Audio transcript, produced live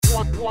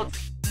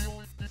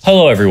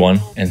Hello, everyone,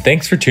 and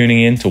thanks for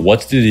tuning in to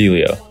What's the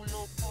Dealio.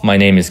 My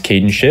name is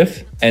Caden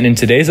Schiff, and in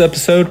today's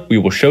episode, we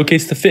will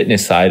showcase the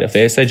fitness side of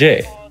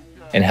ASIJ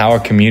and how our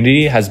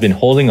community has been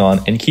holding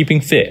on and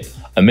keeping fit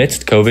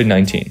amidst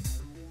COVID-19.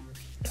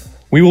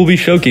 We will be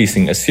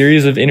showcasing a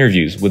series of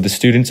interviews with the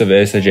students of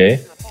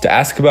ASIJ to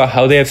ask about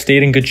how they have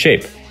stayed in good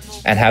shape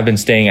and have been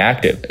staying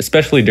active,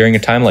 especially during a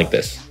time like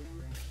this.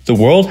 The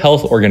World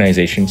Health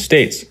Organization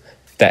states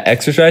that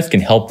exercise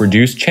can help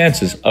reduce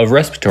chances of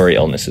respiratory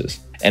illnesses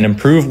and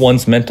improve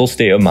one's mental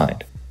state of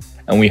mind.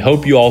 And we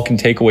hope you all can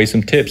take away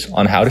some tips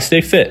on how to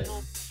stay fit.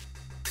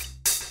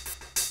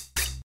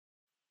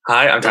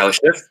 Hi, I'm Tyler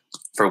Schiff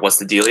for What's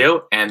the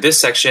Dealio, and this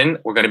section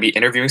we're going to be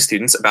interviewing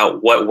students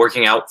about what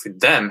working out for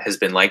them has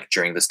been like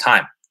during this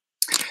time.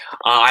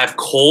 I have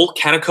Cole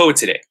Kanakoa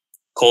today.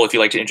 Cole, if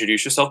you'd like to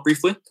introduce yourself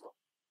briefly.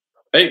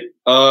 Hey,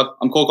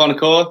 I'm Cole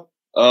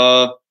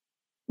Kanakoa.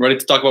 Ready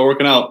to talk about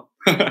working out.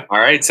 All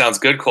right, sounds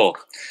good, Cole.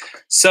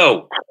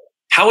 So,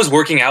 how has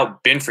working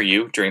out been for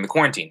you during the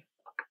quarantine?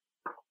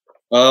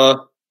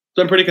 It's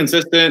been pretty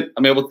consistent.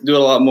 I'm able to do it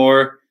a lot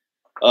more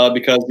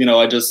because,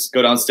 I just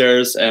go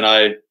downstairs and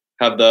I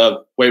have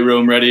the weight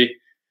room ready.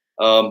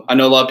 I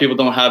know a lot of people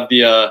don't have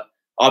the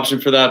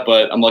option for that,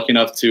 but I'm lucky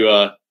enough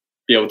to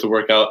be able to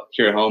work out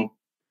here at home.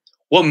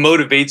 What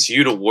motivates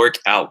you to work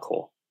out,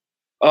 Cole?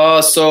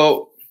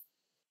 So,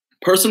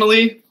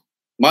 personally,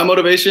 my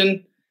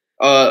motivation,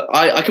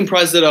 I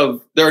comprise it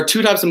of, there are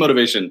two types of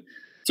motivation.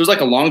 So there's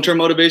like a long-term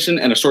motivation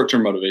and a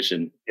short-term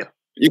motivation. Yeah.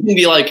 You can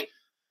be like,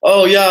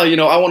 oh yeah,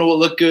 I want to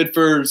look good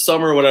for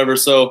summer or whatever.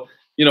 So,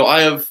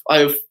 I have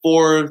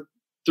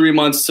 3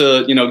 months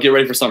to, get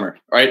ready for summer.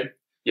 Right.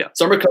 Yeah.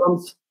 Summer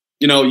comes,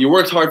 you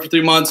worked hard for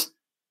 3 months.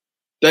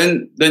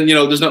 Then,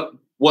 there's no,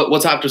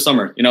 what's after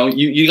summer?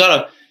 You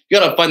gotta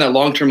find that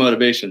long-term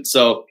motivation.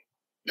 So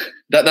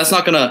that's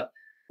not gonna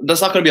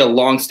be a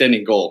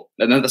long-standing goal.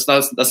 And that's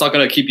not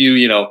gonna keep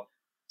you,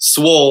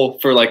 swole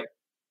for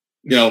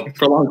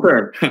for long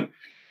term.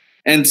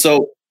 And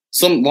so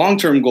some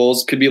long-term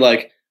goals could be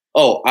like,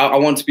 oh, I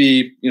want to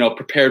be,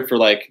 prepared for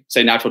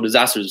say natural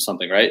disasters or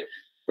something, right?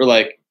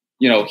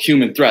 Or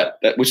human threat,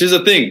 which is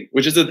a thing.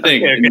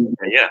 Okay.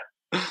 Yeah.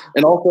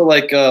 And also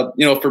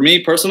for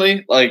me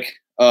personally,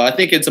 I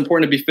think it's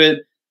important to be fit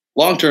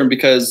long-term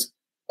because,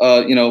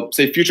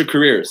 say future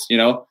careers,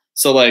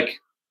 so I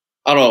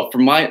don't know, for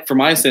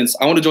my instance,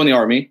 I want to join the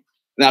Army.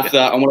 And after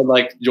that, I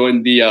want to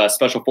join the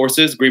Special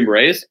Forces, Green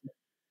Berets.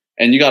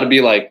 And you got to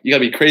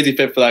be crazy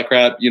fit for that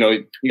crap.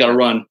 You got to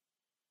run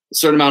a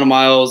certain amount of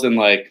miles in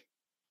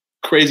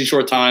crazy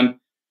short time.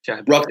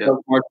 Yeah, Rough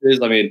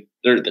marches. I mean,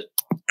 they're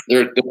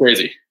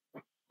crazy.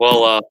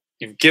 Well,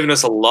 you've given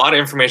us a lot of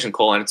information,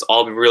 Cole, and it's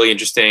all been really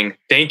interesting.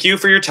 Thank you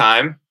for your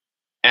time,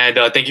 and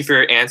thank you for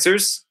your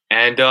answers.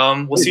 And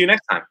we'll see you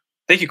next time.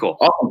 Thank you, Cole.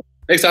 Awesome.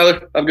 Thanks,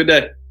 Tyler. Have a good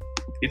day.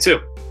 You too.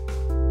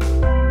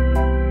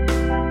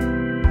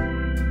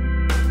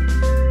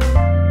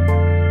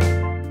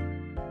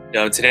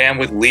 Today I'm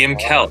with Liam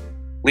Kell.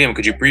 Liam,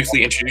 could you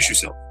briefly introduce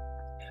yourself?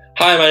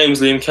 Hi, my name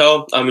is Liam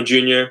Kell. I'm a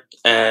junior,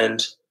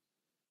 and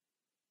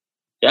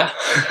yeah.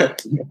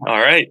 All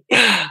right.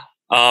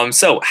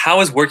 So how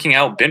has working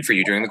out been for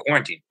you during the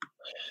quarantine?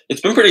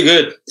 It's been pretty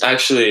good,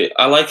 actually.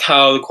 I like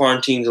how the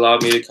quarantine's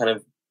allowed me to kind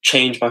of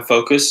change my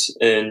focus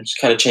and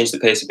just kind of change the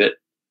pace a bit.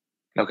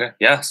 Okay,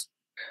 yes.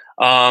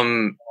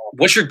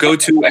 What's your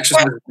go-to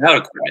exercise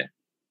without equipment?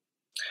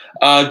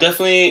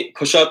 Definitely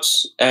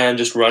push-ups and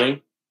just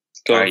running.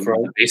 Going for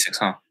the basics,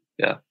 huh?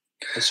 Yeah.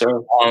 Yes, sir.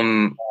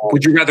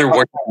 Would you rather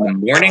work in the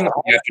morning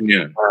or the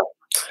afternoon?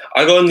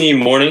 I go in the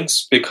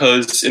mornings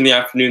because in the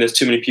afternoon there's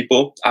too many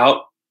people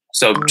out.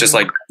 So just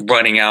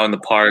running out in the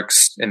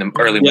parks in the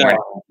early morning.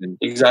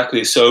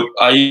 Exactly. So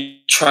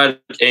I try to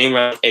aim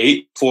around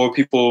 8 before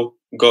people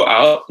go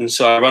out, and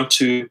so I run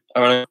to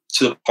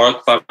the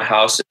park by my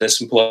house, and there's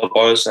some pull-up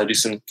bars, and I do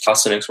some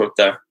calisthenics work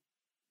there.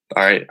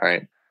 All right.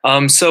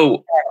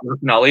 So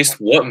not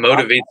least, what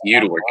motivates you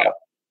to work out?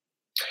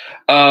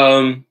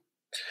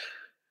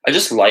 I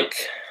just like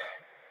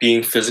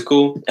being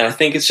physical, and I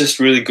think it's just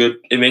really good.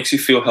 It makes you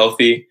feel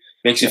healthy,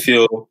 makes you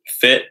feel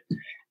fit,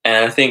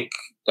 and I think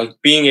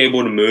being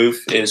able to move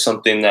is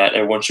something that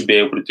everyone should be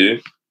able to do.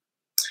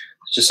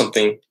 It's just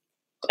something,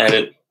 and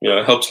it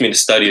helps me to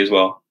study as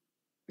well.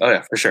 Oh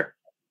yeah, for sure.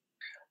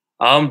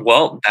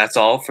 Well, that's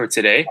all for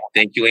today.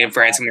 Thank you, Liam,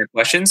 for answering your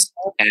questions,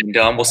 and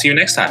we'll see you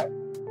next time.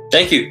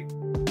 Thank you.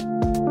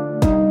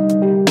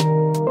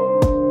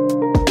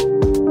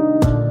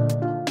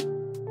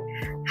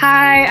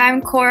 Hi,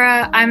 I'm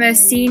Cora. I'm a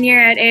senior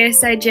at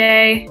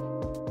ASIJ,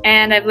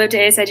 and I've lived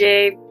at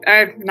ASIJ,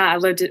 I've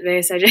lived at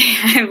ASIJ.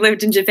 I've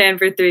lived in Japan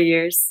for 3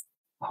 years.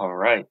 All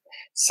right.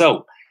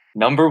 So,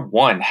 number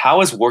one, how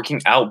has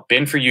working out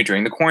been for you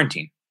during the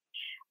quarantine?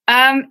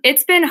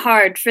 It's been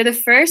hard. For the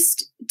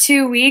first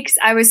 2 weeks,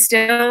 I was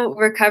still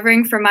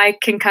recovering from my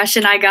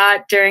concussion I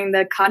got during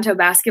the Kanto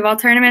basketball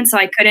tournament, so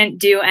I couldn't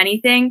do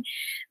anything.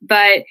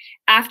 But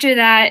after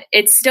that,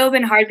 it's still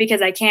been hard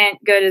because I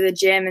can't go to the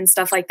gym and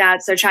stuff like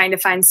that. So trying to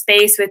find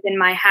space within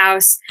my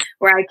house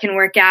where I can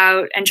work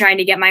out and trying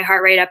to get my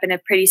heart rate up in a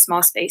pretty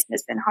small space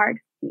has been hard.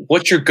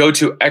 What's your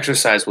go-to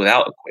exercise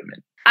without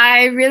equipment?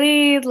 I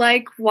really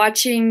like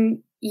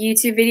watching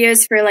YouTube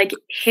videos for like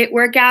HIIT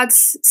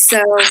workouts.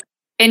 So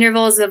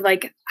intervals of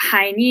like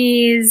high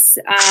knees,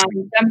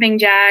 jumping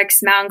jacks,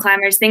 mountain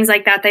climbers, things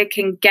like that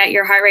can get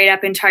your heart rate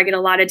up and target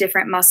a lot of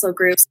different muscle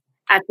groups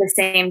at the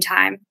same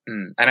time.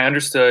 And I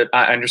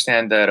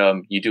understand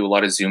that you do a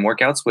lot of Zoom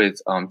workouts with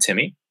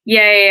Timmy.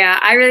 Yeah.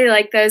 I really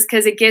like those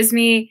because it gives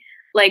me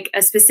like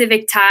a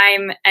specific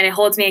time and it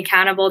holds me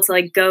accountable to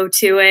like go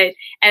to it.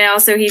 And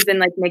also he's been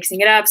like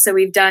mixing it up. So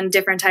we've done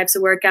different types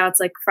of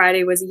workouts. Like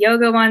Friday was a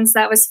yoga one, so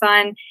that was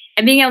fun.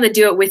 And being able to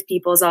do it with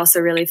people is also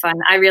really fun.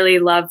 I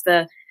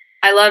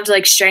loved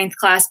like strength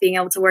class, being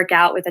able to work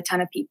out with a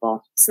ton of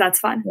people. So that's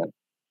fun.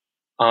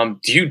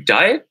 Do you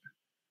diet?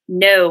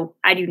 No,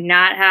 I do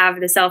not have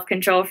the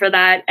self-control for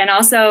that. And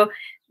also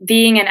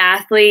being an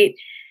athlete,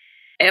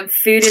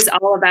 food is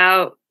all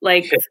about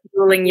like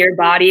fueling your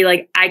body.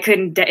 Like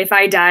if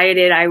I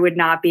dieted, I would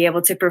not be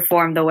able to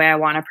perform the way I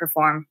want to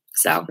perform.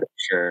 So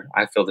sure.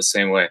 I feel the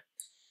same way.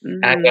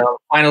 Mm-hmm. And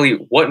finally,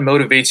 what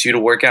motivates you to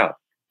work out?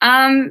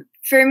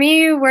 For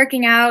me,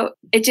 working out,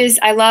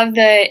 I love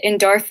the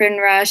endorphin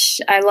rush.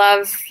 I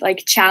love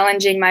like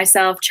challenging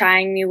myself,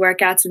 trying new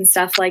workouts and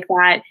stuff like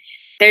that.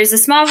 There's a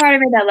small part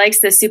of me that likes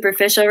the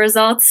superficial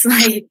results.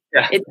 Like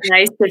It's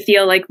nice to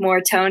feel like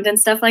more toned and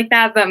stuff like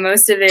that. But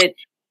most of it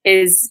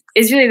is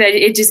really that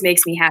it just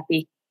makes me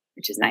happy,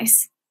 which is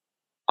nice.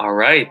 All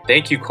right.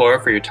 Thank you, Cora,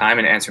 for your time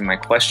and answering my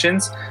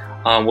questions.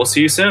 We'll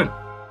see you soon.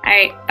 All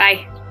right.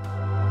 Bye.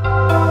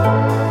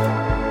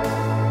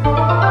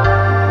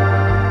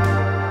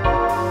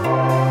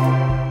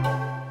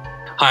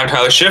 Hi, I'm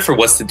Tyler Schiff for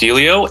What's the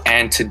Dealio,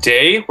 and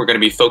today we're going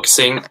to be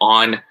focusing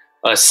on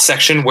a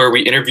section where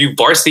we interview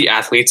varsity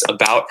athletes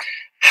about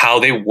how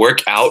they work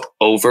out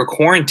over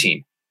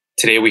quarantine.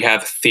 Today we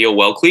have Theo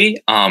Welkley.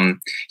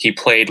 He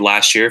played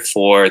last year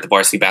for the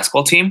varsity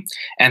basketball team.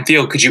 And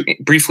Theo, could you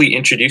briefly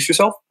introduce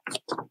yourself?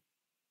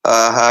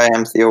 Hi,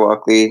 I'm Theo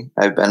Welkley.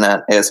 I've been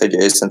at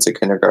ASIJ since the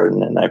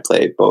kindergarten, and I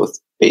play both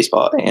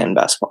baseball and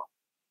basketball.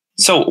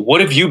 So what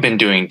have you been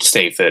doing to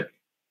stay fit?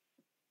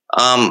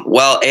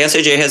 Well,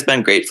 ASIJ has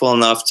been grateful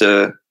enough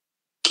to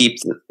keep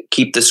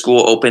the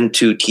school open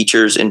to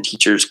teachers and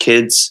teachers'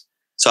 kids.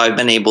 So I've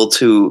been able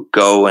to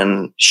go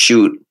and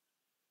shoot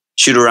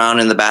around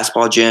in the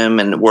basketball gym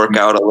and work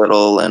out a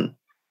little. And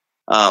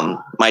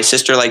my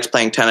sister likes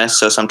playing tennis,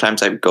 so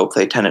sometimes I go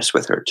play tennis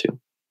with her too.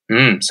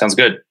 Sounds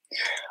good.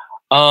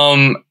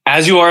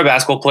 As you are a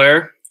basketball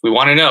player, we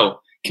want to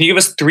know, can you give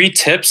us 3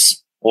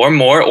 tips or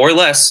more or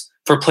less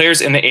for players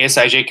in the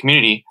ASIJ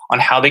community on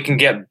how they can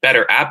get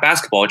better at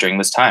basketball during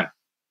this time?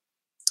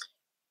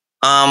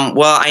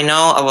 Well, I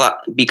know a lot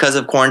because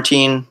of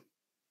quarantine,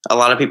 a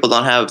lot of people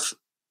don't have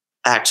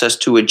access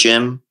to a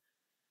gym.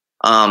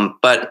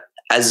 But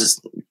as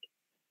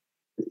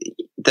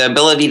the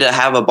ability to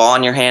have a ball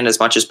in your hand as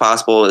much as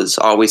possible is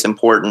always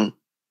important.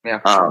 Yeah.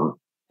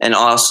 And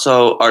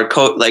also our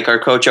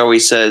coach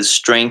always says,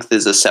 strength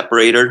is a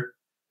separator.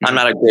 I'm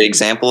not a great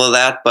example of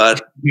that,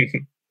 but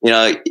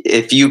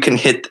if you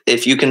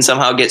can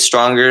somehow get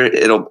stronger,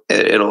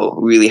 it'll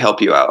really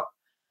help you out.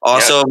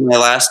 Also, my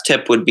last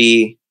tip would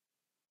be,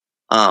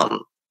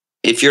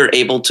 if you're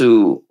able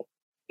to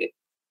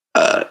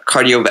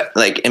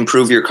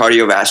improve your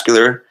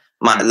cardiovascular,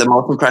 the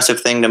most impressive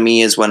thing to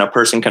me is when a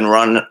person can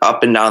run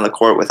up and down the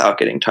court without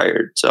getting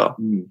tired. So,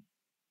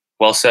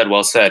 well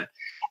said.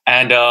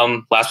 And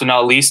last but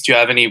not least, do you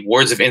have any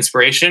words of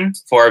inspiration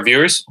for our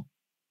viewers?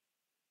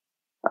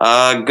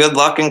 Good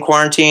luck in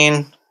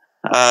quarantine.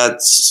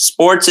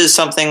 Sports is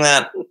something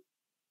that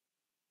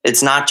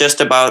it's not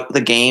just about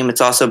the game;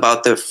 it's also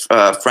about the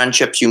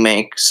friendships you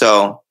make.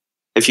 So,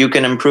 if you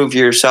can improve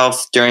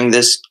yourself during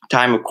this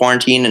time of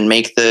quarantine and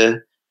make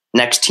the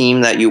next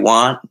team that you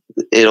want,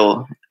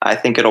 I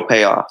think it'll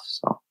pay off.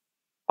 So,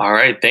 all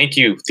right. Thank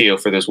you, Theo,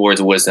 for those words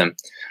of wisdom.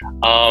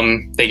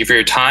 Thank you for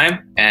your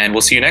time, and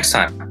we'll see you next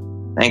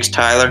time. Thanks,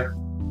 Tyler.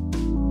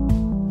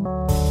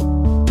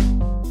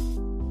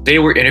 Today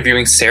we're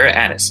interviewing Sarah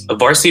Annis, a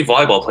varsity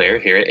volleyball player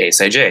here at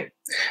ASIJ.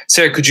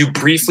 Sarah, could you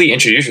briefly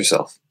introduce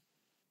yourself?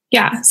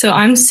 Yeah, so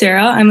I'm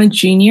Sarah. I'm a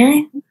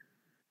junior.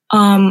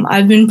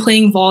 I've been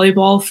playing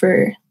volleyball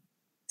for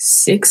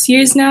 6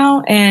 years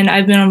now, and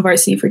I've been on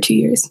varsity for 2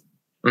 years.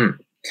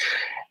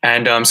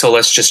 And so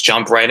let's just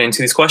jump right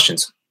into these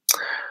questions.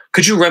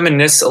 Could you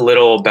reminisce a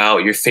little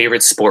about your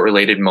favorite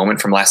sport-related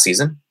moment from last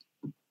season?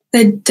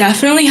 That'd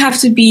definitely have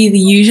to be the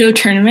Yuzhou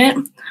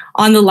tournament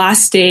on the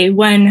last day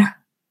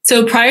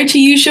so prior to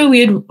Yuzhou, we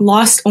had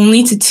lost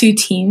only to 2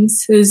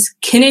 teams. It was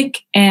Kinnick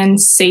and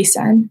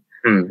Seisen.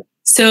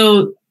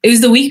 So it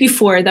was the week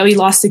before that we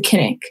lost to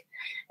Kinnick.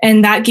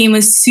 And that game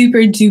was super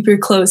duper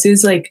close. It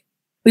was like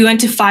we went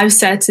to 5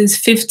 sets. It was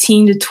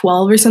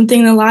 15-12 or something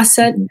in the last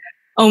set.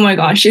 Oh my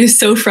gosh, it was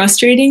so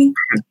frustrating.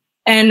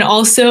 And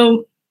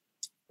also,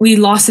 we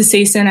lost to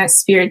Saysen at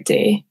Spirit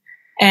Day.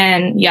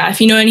 And yeah, if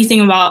you know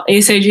anything about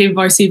ASIJ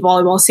varsity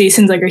volleyball,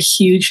 Saysen's like a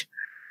huge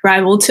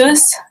rival to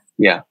us.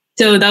 Yeah.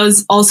 So that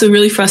was also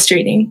really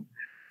frustrating.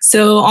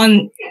 So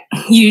on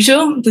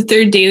usual, the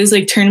third day was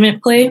like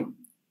tournament play.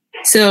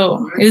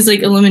 So it was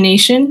like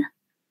elimination.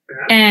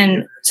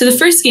 And so the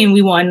first game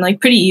we won like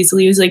pretty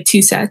easily. It was like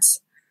 2 sets.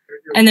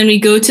 And then we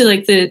go to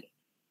like the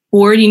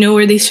board, you know,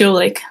 where they show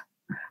like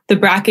the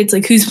brackets,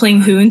 like who's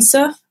playing who and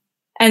stuff.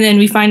 And then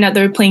we find out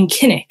they were playing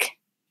Kinnick,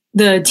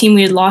 the team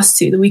we had lost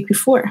to the week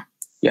before.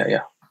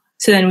 Yeah.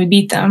 So then we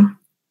beat them.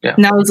 Yeah.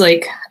 And that was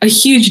like a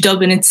huge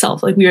dub in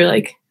itself. Like we were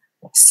like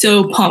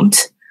so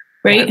pumped,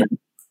 right? Yeah.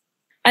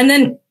 And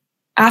then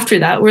after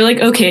that, we're like,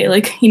 okay,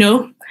 like, you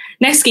know,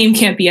 next game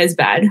can't be as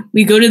bad.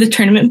 We go to the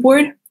tournament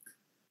board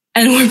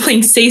and we're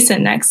playing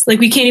Saysen next. Like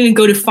we can't even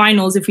go to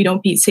finals if we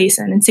don't beat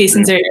Saysen. And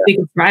Saysen's our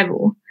biggest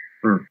rival.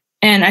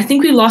 And I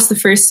think we lost the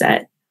first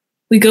set.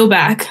 We go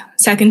back,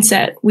 second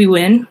set, we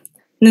win.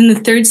 And then the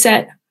third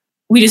set,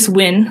 we just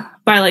win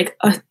by like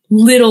a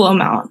little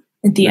amount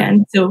at the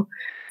end. So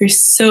we're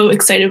so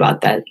excited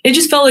about that. It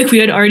just felt like we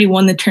had already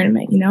won the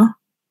tournament, you know?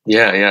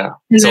 Yeah.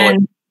 And so then,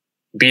 like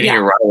beating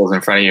your rivals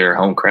in front of your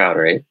home crowd,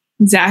 right?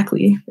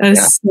 Exactly. That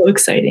was so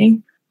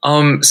exciting.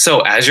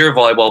 So as you're a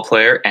volleyball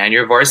player and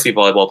you're a varsity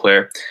volleyball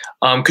player,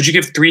 could you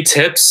give 3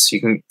 tips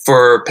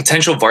for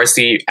potential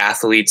varsity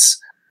athletes?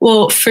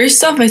 Well,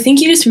 first off, I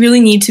think you just really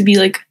need to be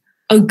like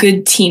a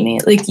good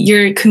teammate. Like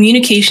your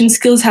communication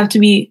skills have to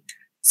be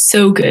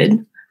so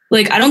good.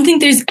 Like, I don't think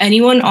there's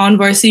anyone on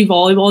varsity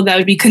volleyball that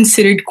would be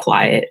considered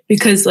quiet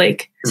because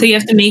like, so you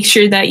have to make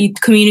sure that you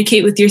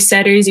communicate with your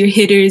setters, your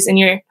hitters, and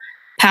your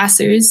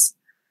passers.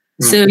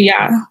 So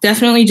yeah,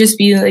 definitely just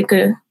be like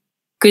a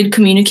good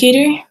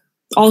communicator.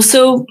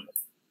 Also,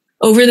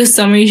 over the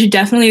summer, you should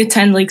definitely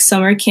attend like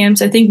summer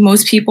camps. I think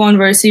most people on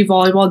varsity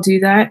volleyball do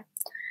that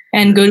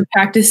and go to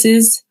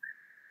practices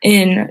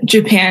in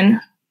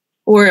Japan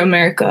or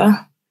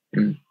America.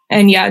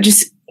 And yeah,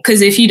 just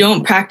because if you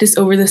don't practice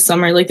over the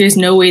summer, like there's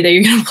no way that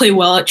you're going to play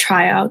well at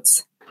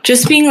tryouts.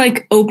 Just being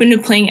like open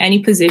to playing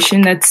any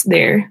position that's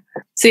there.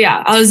 So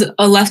yeah, I was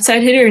a left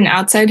side hitter and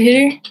outside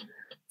hitter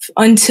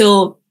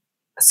until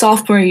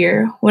sophomore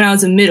year when I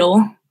was a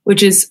middle,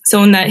 which is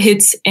someone that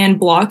hits and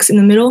blocks in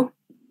the middle.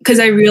 Because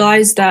I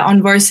realized that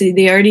on varsity,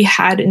 they already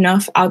had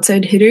enough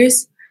outside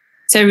hitters.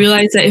 So I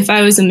realized that if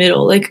I was a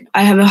middle, like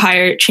I have a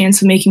higher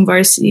chance of making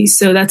varsity.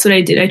 So that's what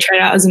I did. I tried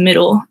out as a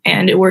middle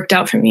and it worked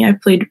out for me. I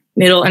played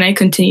middle and I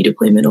continue to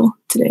play middle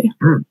today.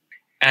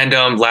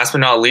 And last but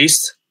not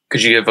least,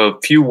 could you give a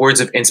few words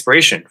of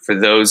inspiration for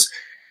those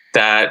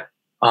that,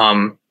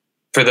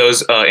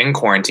 in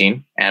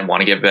quarantine and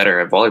want to get better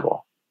at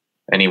volleyball?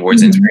 Any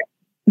words of inspiration?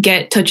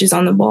 Get touches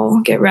on the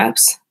ball, get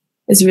reps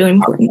is really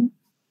important.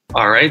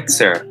 All right,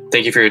 Sarah,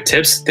 thank you for your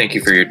tips. Thank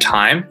you for your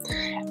time.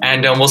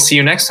 And we'll see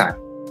you next time.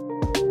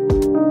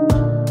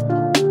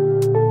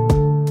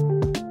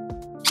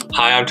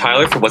 Hi, I'm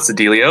Tyler for What's the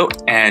Dealio,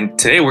 and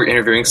today we're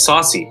interviewing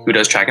Saucy, who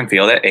does track and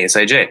field at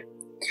ASIJ.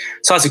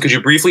 Saucy, could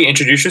you briefly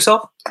introduce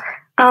yourself?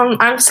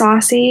 I'm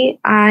Saucy.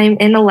 I'm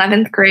in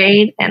 11th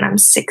grade, and I'm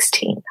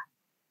 16.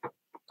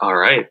 All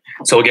right,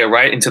 so we'll get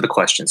right into the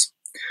questions.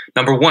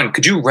 Number 1,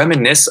 could you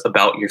reminisce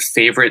about your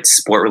favorite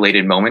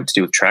sport-related moment to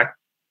do with track?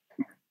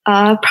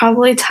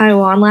 Probably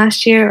Taiwan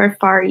last year or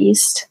Far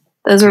East.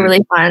 Those were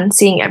really fun,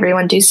 seeing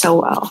everyone do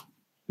so well.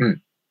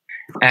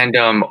 And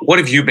what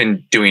have you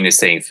been doing to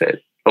stay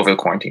fit over the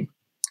quarantine?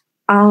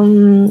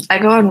 I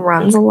go on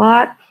runs a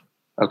lot.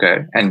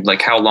 Okay. And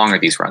like how long are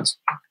these runs?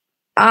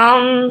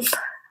 Well,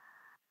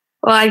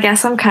 I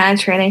guess I'm kind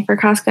of training for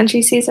cross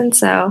country season,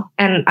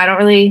 and I don't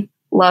really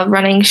love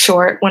running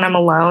short when I'm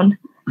alone.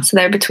 So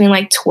they're between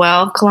like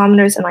 12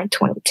 kilometers and like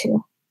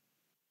 22.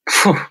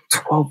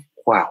 12.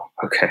 Wow.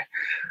 Okay.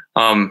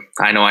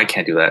 I know I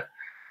can't do that.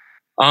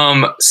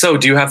 So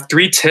do you have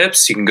 3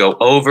 tips you can go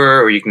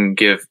over or you can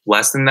give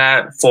less than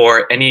that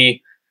for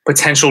any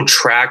potential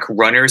track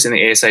runners in the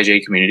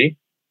ASIJ community?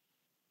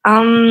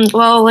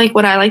 Well, like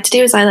what I like to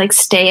do is I like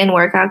stay in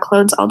workout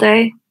clothes all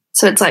day.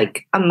 So it's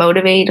like a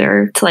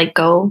motivator to like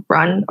go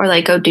run or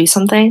like go do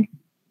something.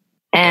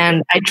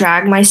 And I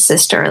drag my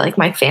sister, like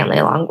my family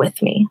along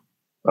with me.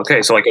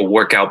 Okay. So like a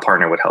workout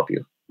partner would help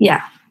you.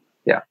 Yeah.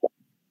 Yeah.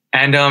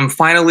 And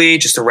finally,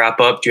 just to wrap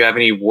up, do you have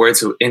any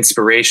words of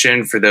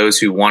inspiration for those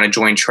who want to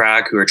join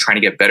track, who are trying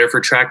to get better for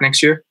track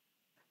next year?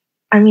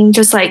 I mean,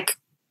 just like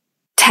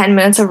 10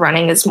 minutes of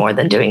running is more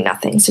than doing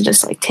nothing. So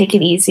just like take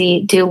it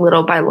easy, do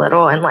little by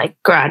little, and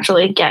like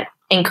gradually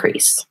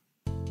increase.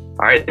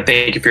 All right.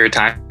 Thank you for your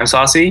time,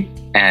 Saucy,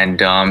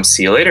 and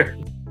see you later.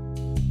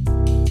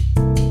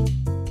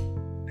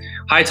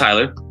 Hi,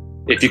 Tyler.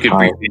 If you could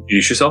briefly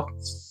introduce yourself.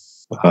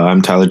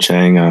 I'm Tyler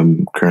Chang.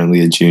 I'm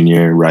currently a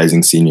junior,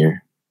 rising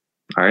senior.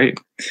 All right.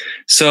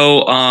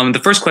 So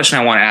the first question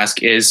I want to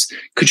ask is,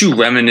 could you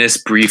reminisce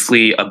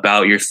briefly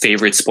about your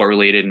favorite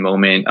sport-related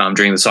moment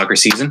during the soccer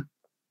season?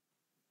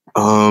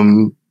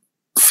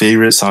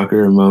 favorite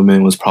soccer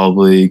moment was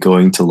probably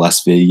going to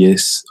Las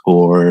Vegas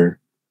or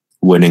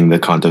winning the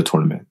Kanto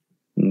tournament.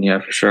 Yeah,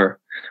 for sure.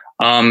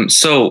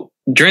 So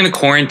during the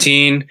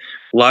quarantine,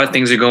 a lot of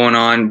things are going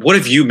on. What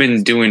have you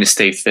been doing to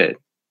stay fit?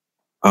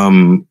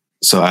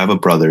 So I have a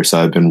brother, so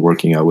I've been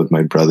working out with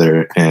my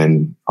brother,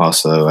 and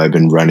also I've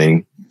been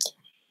running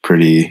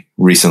pretty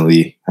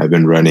recently. I've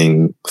been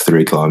running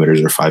 3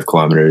 kilometers or 5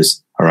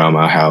 kilometers around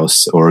my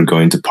house, or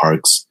going to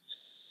parks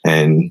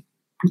and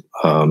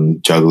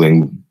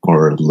juggling,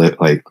 or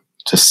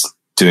just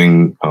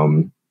doing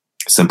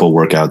simple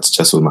workouts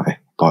just with my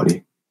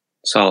body.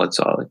 Solid.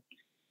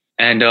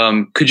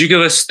 And could you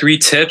give us 3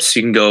 tips?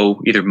 You can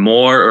go either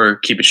more or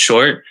keep it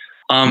short.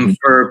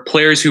 For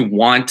players who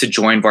want to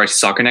join varsity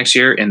soccer next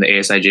year in the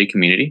ASIJ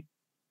community?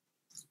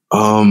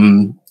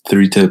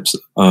 3 tips.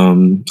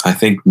 I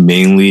think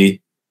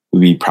mainly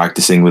would be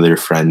practicing with your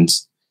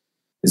friends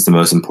is the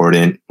most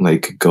important. You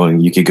could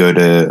go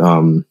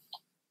to,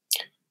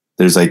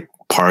 there's like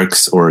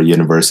parks or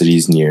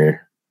universities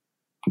near,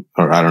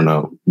 or I don't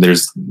know,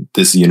 there's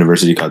this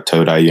university called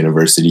Todai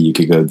University. You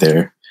could go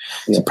there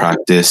to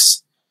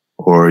practice,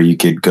 or you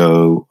could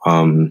go,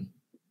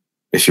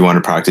 if you want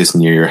to practice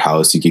near your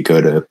house, you could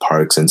go to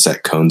parks and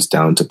set cones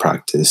down to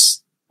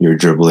practice your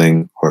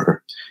dribbling.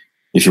 Or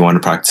if you want to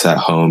practice at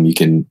home, you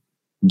can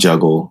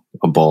juggle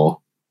a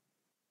ball.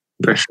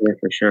 For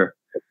sure.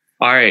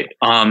 All right.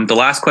 The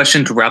last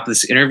question to wrap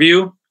this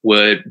interview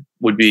would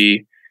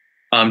be,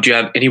 do you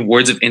have any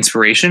words of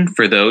inspiration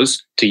for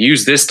those to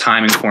use this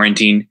time in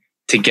quarantine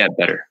to get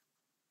better?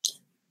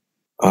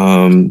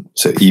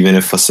 So even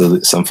if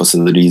some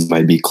facilities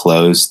might be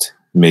closed,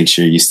 make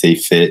sure you stay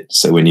fit.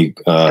 So when you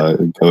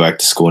go back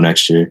to school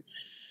next year,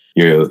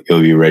 you'll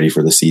be ready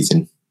for the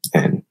season.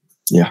 And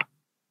yeah.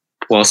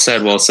 Well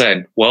said.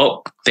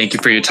 Well, thank you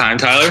for your time,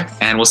 Tyler,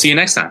 and we'll see you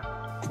next time.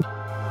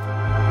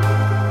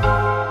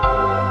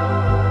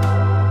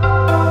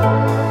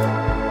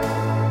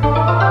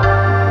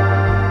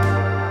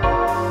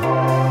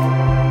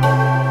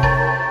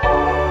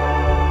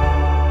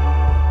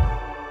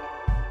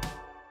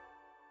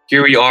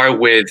 Here we are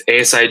with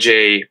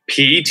ASIJ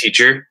PE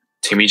teacher,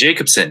 Timmy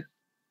Jacobson.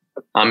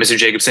 Mr.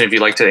 Jacobson, if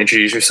you'd like to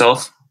introduce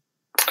yourself.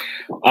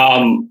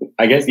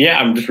 I guess, yeah,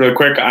 I'm just really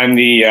quick.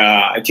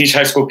 I teach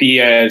high school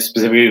PE,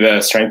 specifically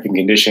the strength and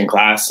conditioning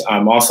class.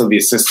 I'm also the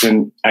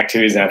assistant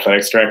activities and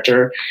athletics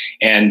director.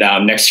 And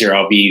next year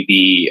I'll be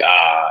the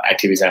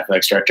activities and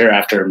athletics director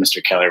after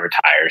Mr. Kelly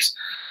retires.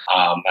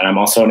 And I'm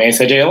also an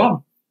ASIJ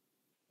alum.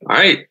 All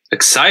right,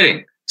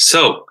 exciting.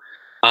 So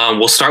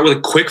we'll start with a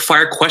quick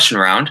fire question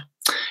round.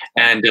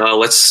 And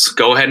let's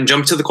go ahead and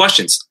jump to the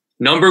questions.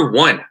 Number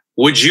 1,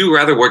 would you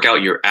rather work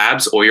out your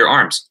abs or your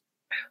arms?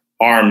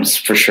 Arms,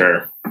 for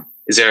sure.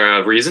 Is there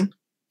a reason?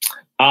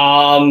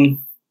 I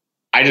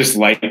just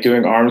like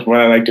doing arms more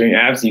than I like doing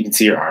abs. You can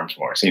see your arms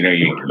more. So, you get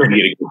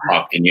a good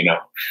pump and,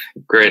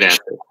 Great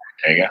answer.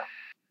 There you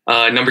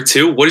go. Number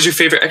 2, what is your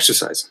favorite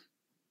exercise?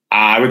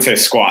 I would say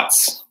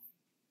squats.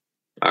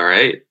 All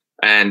right.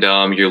 And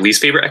your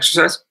least favorite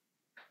exercise?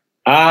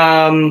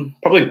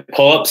 Probably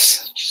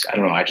pull-ups. I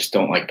don't know. I just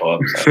don't like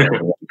pull-ups.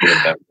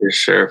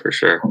 For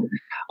sure.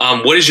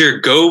 What is your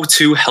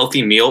go-to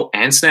healthy meal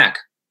and snack?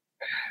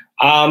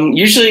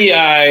 Usually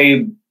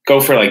I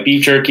go for like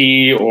beef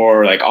jerky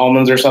or like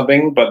almonds or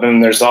something, but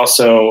then there's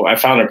also, I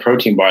found a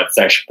protein bar that's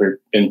actually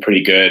been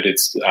pretty good.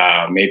 It's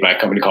made by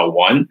a company called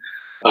One.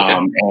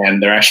 Okay.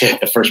 And they're actually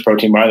the first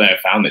protein bar that I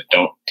found that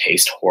don't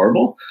taste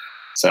horrible.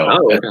 So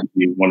that's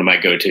one of my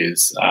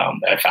go-tos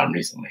that I found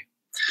recently.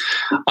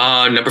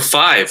 Number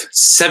 5,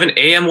 7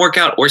 a.m.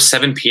 workout or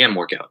 7 p.m.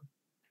 workout?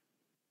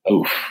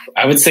 Oh,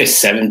 I would say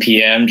 7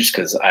 p.m. just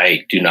because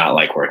I do not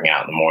like working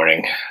out in the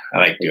morning. I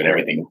like doing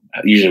everything,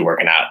 usually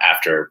working out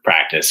after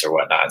practice or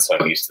whatnot. So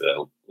I'm used to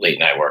the late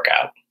night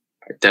workout.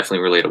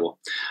 Definitely relatable.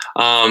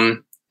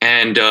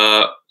 And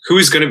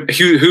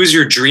who's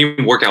your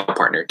dream workout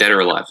partner, dead or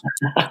alive?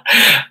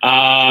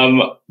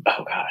 Oh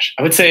gosh,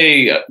 I would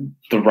say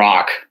The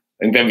Rock.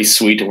 I think that'd be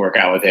sweet to work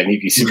out with him.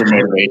 He'd be super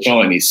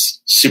motivational and he's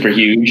super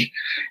huge,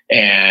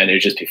 and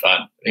it'd just be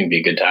fun. It'd be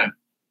a good time.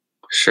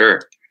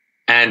 Sure.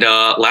 And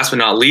last but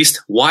not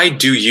least, why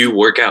do you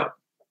work out?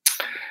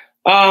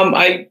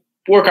 I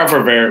work out for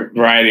a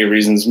variety of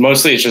reasons.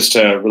 Mostly it's just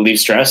to relieve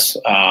stress.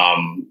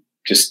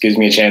 Just gives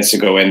me a chance to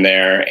go in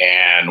there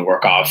and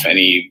work off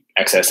any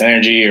excess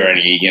energy or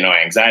any,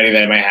 anxiety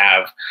that I might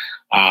have.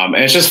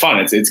 And it's just fun.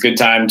 It's good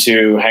time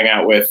to hang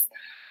out with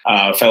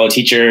fellow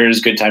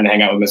teachers, good time to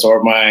hang out with Miss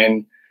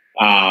Ortmine.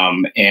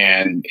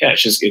 And yeah,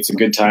 it's a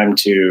good time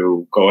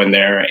to go in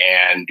there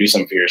and do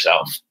something for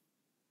yourself.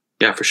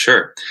 Yeah, for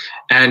sure.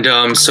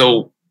 And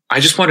so I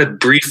just want to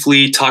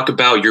briefly talk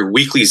about your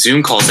weekly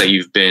Zoom calls that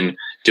you've been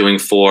doing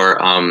for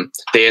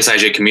the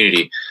ASIJ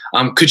community.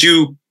 Could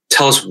you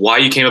tell us why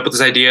you came up with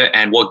this idea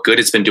and what good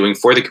it's been doing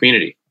for the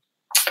community?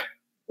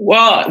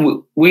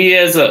 Well, we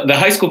as the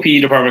high school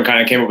PE department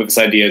kind of came up with this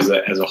idea as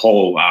a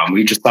whole.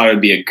 We just thought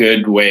it'd be a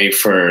good way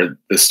for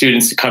the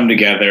students to come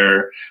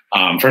together.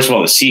 First of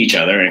all, to see each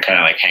other and kind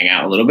of like hang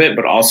out a little bit,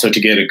 but also to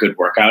get a good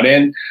workout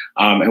in.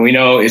 And we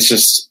know it's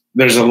just,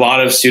 there's a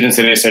lot of students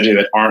at ASIJ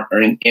that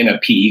aren't in a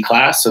PE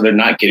class, so they're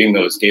not getting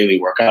those daily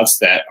workouts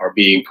that are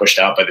being pushed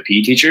out by the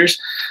PE teachers.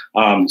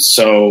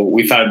 So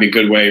we thought it'd be a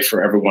good way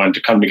for everyone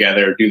to come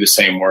together, do the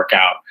same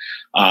workout,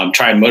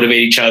 try and motivate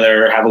each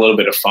other, have a little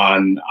bit of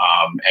fun,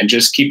 and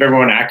just keep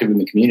everyone active in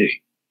the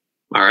community.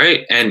 All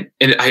right. And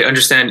I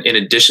understand in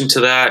addition to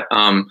that,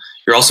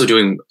 you're also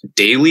doing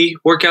daily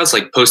workouts,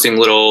 like posting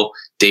little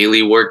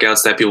daily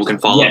workouts that people can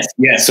follow.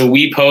 Yes. So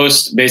we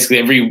post basically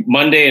every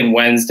Monday and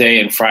Wednesday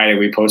and Friday,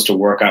 we post a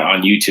workout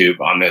on YouTube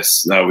on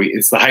this.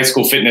 It's the High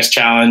School Fitness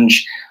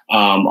Challenge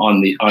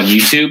on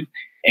YouTube.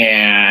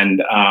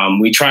 And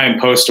we try and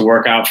post a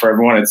workout for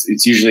everyone.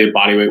 It's usually a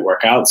bodyweight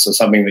workout, so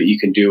something that you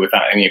can do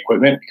without any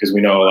equipment, because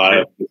we know a lot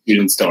of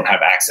students don't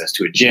have access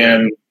to a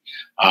gym,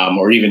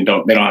 or even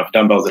don't have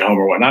dumbbells at home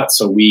or whatnot.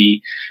 So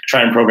we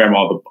try and program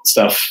all the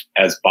stuff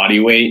as body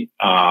weight.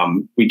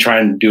 We try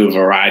and do a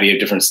variety of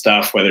different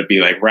stuff, whether it be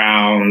like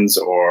rounds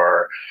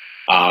or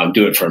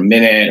do it for a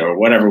minute or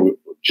whatever.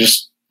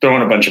 Just throw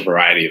in a bunch of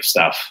variety of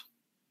stuff.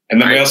 And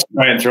then we also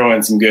try and throw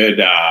in some good,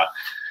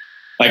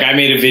 like I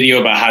made a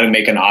video about how to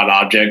make an odd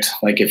object.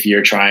 Like if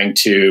you're trying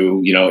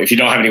to, if you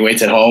don't have any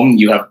weights at home,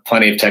 you have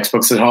plenty of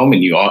textbooks at home,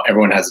 and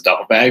everyone has a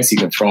duffel bag, so you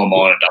can throw them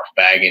all in a duffel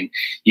bag, and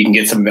you can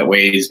get something that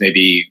weighs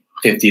maybe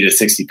 50 to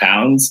 60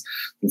 pounds.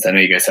 Since I know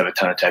you guys have a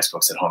ton of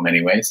textbooks at home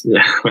anyways.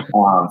 Yeah.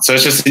 So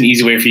it's just an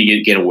easy way for you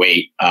to get a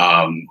weight.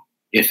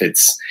 It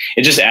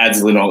just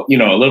adds a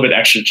little bit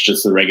extra to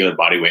just the regular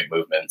body weight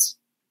movements.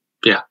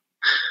 Yeah.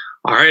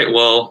 All right.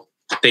 Well,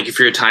 thank you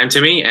for your time,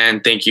 Timmy,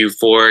 and thank you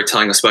for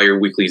telling us about your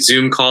weekly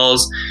Zoom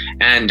calls.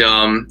 And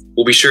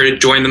we'll be sure to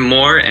join them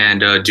more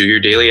and do your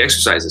daily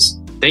exercises.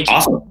 Thank you.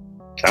 Awesome.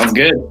 Sounds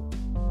good.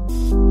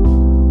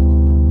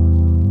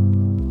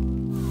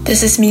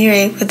 This is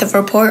Mireille with the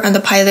report on the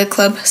Pilot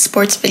Club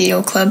Sports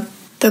Video Club.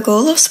 The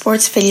goal of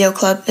Sports Video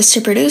Club is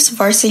to produce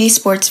varsity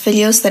sports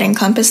videos that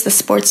encompass the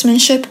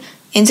sportsmanship,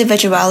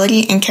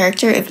 individuality, and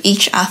character of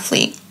each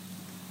athlete.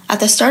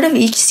 At the start of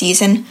each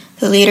season,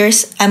 the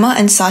leaders, Emma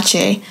and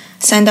Sache,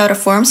 send out a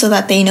form so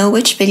that they know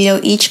which video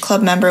each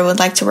club member would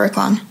like to work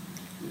on.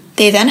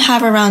 They then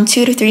have around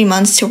 2 to 3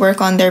 months to work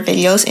on their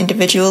videos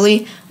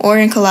individually or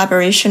in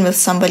collaboration with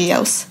somebody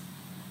else.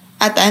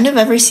 At the end of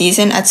every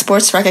season at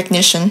Sports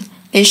Recognition,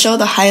 they show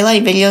the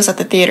highlight videos at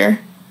the theater.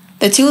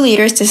 The two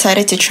leaders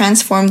decided to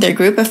transform their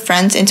group of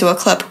friends into a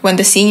club when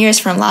the seniors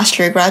from last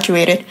year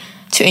graduated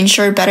to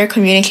ensure better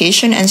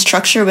communication and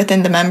structure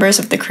within the members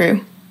of the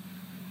crew.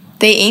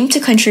 They aim to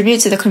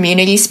contribute to the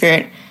community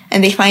spirit,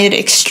 and they find it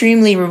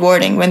extremely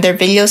rewarding when their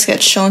videos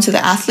get shown to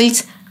the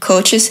athletes,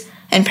 coaches,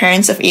 and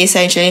parents of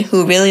ASIJ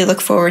who really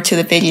look forward to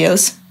the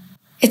videos.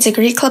 It's a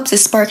great club to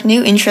spark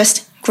new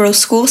interest, grow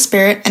school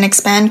spirit, and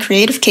expand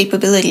creative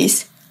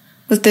capabilities.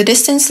 With the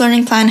distance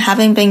learning plan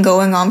having been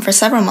going on for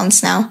several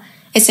months now,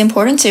 it's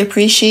important to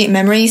appreciate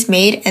memories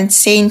made and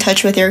stay in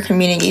touch with your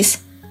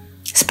communities.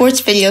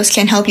 Sports videos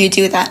can help you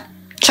do that.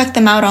 Check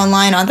them out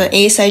online on the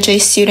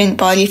ASIJ Student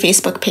Body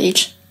Facebook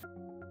page.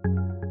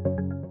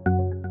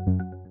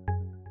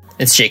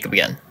 It's Jacob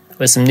again,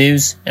 with some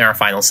news in our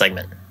final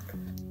segment.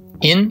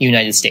 In the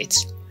United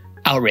States,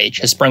 outrage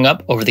has sprung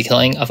up over the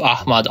killing of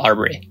Ahmaud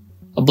Arbery,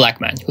 a black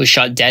man who was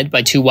shot dead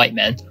by two white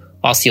men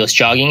whilst he was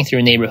jogging through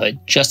a neighborhood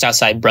just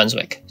outside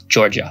Brunswick,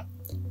 Georgia.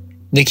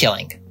 The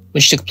killing,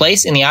 which took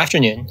place in the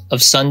afternoon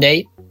of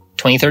Sunday,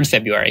 23rd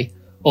February,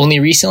 only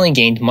recently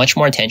gained much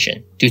more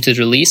attention due to the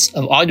release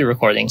of audio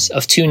recordings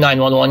of two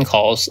 911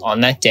 calls on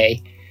that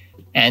day,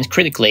 and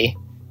critically,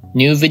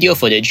 new video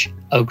footage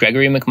of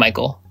Gregory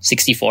McMichael,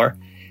 64,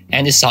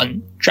 and his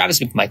son, Travis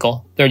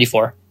McMichael,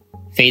 34,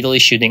 fatally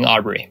shooting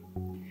Arbery.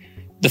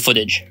 The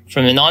footage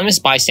from an anonymous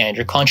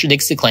bystander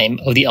contradicts the claim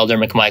of the elder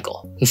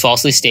McMichael, who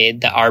falsely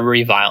stated that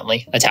Arbery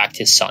violently attacked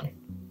his son.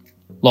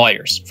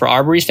 Lawyers for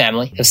Arbery's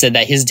family have said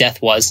that his death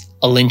was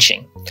a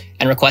lynching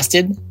and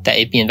requested that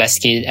it be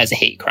investigated as a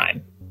hate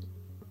crime.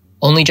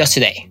 Only just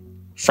today,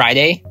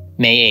 Friday,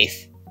 May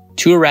 8th,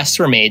 2 arrests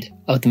were made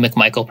of the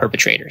McMichael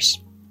perpetrators.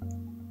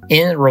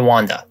 In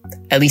Rwanda,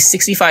 at least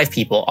 65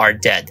 people are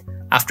dead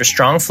after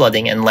strong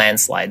flooding and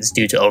landslides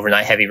due to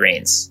overnight heavy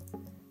rains.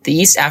 The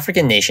East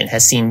African nation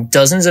has seen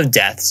dozens of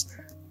deaths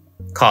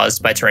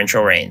caused by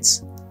torrential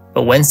rains,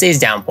 but Wednesday's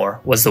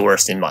downpour was the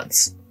worst in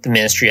months, the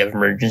Ministry of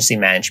Emergency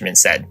Management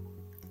said.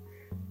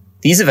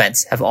 These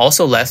events have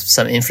also left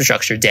some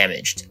infrastructure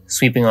damaged,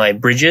 sweeping away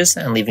bridges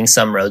and leaving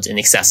some roads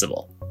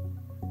inaccessible.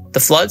 The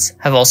floods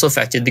have also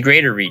affected the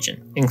greater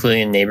region,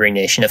 including the neighboring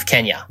nation of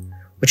Kenya,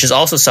 which has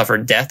also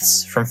suffered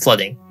deaths from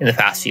flooding in the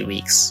past few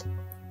weeks.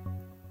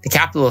 The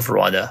capital of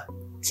Rwanda,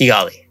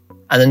 Kigali,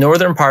 and the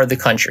northern part of the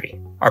country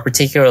are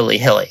particularly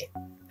hilly,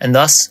 and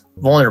thus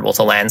vulnerable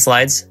to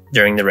landslides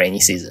during the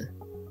rainy season.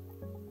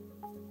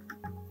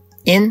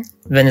 In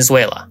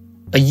Venezuela,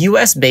 A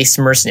US-based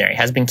mercenary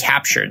has been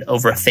captured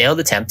over a failed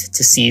attempt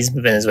to seize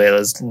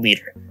Venezuela's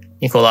leader,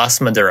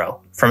 Nicolás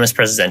Maduro, from his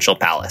presidential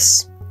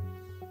palace.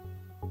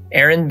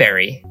 Aaron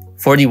Berry,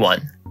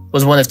 41,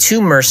 was one of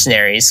 2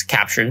 mercenaries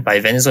captured by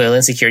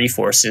Venezuelan security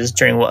forces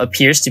during what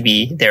appears to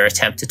be their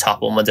attempt to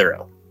topple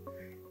Maduro.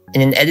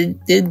 In an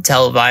edited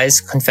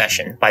televised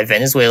confession by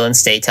Venezuelan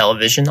state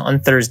television on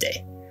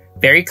Thursday,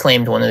 Berry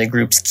claimed one of the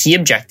group's key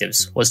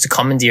objectives was to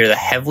commandeer the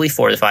heavily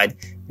fortified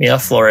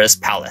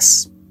Miraflores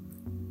Palace.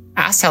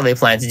 Asked how they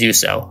planned to do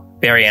so,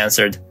 Berry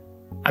answered,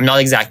 "I'm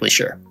not exactly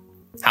sure,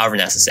 however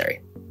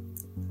necessary."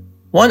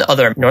 One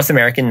other North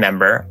American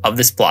member of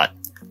this plot,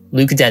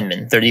 Luke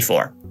Denman,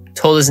 34,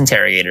 told his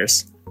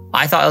interrogators,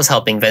 "I thought I was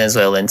helping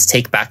Venezuelans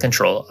take back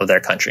control of their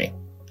country."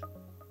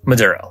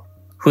 Maduro,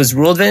 who has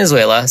ruled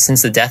Venezuela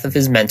since the death of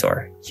his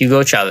mentor,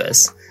 Hugo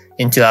Chavez,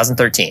 in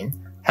 2013,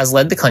 has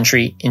led the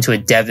country into a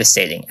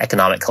devastating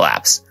economic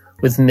collapse,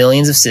 with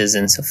millions of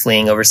citizens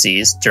fleeing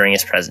overseas during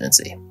his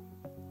presidency.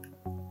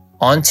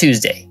 On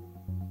Tuesday,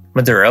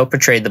 Maduro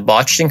portrayed the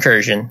botched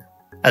incursion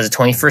as a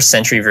 21st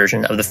century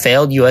version of the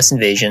failed US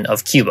invasion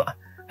of Cuba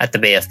at the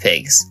Bay of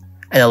Pigs,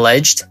 and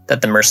alleged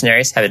that the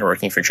mercenaries have been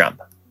working for Trump,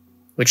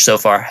 which so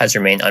far has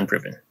remained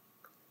unproven.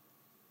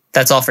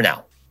 That's all for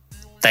now.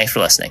 Thanks for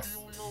listening.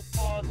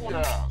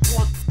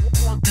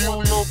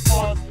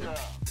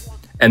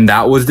 And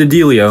that was the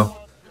Delio.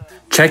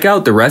 Check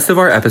out the rest of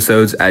our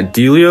episodes at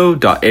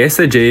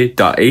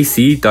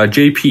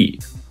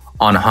delio.asij.ac.jp,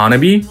 on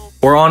Hanabi,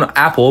 or on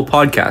Apple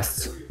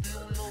Podcasts.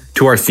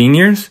 To our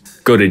seniors,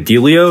 go to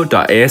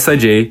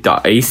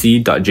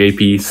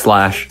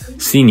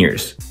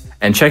delio.asij.ac.jp/seniors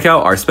and check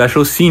out our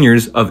special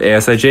Seniors of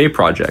ASIJ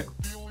project.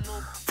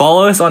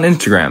 Follow us on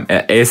Instagram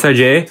at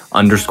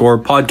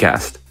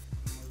ASIJ_podcast.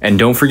 And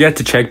don't forget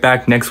to check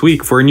back next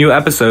week for a new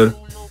episode.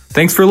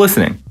 Thanks for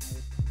listening.